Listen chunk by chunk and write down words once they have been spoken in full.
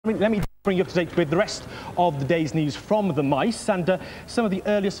Let me bring you up to date with the rest of the day's news from the Mice and some of the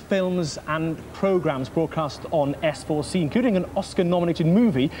earliest films and programmes broadcast on S4C, including an Oscar-nominated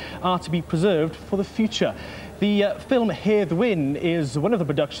movie, are to be preserved for the future. The film Hear the Wind is one of the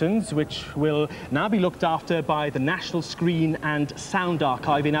productions which will now be looked after by the National Screen and Sound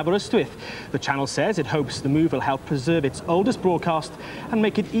Archive in Aberystwyth. The channel says it hopes the move will help preserve its oldest broadcast and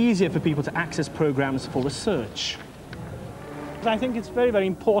make it easier for people to access programmes for research. I think it's very, very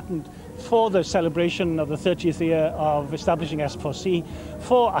important for the celebration of the 30th year of establishing S4C,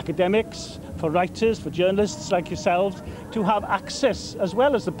 for academics, for writers, for journalists like yourselves, to have access, as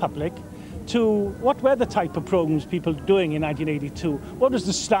well as the public, to what were the type of programmes people were doing in 1982. What was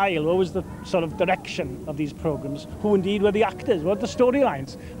the style, what was the sort of direction of these programmes? Who indeed were the actors? What were the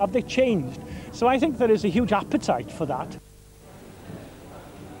storylines? Have they changed? So I think there is a huge appetite for that.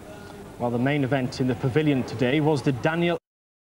 Well, the main event in the pavilion today was the Daniel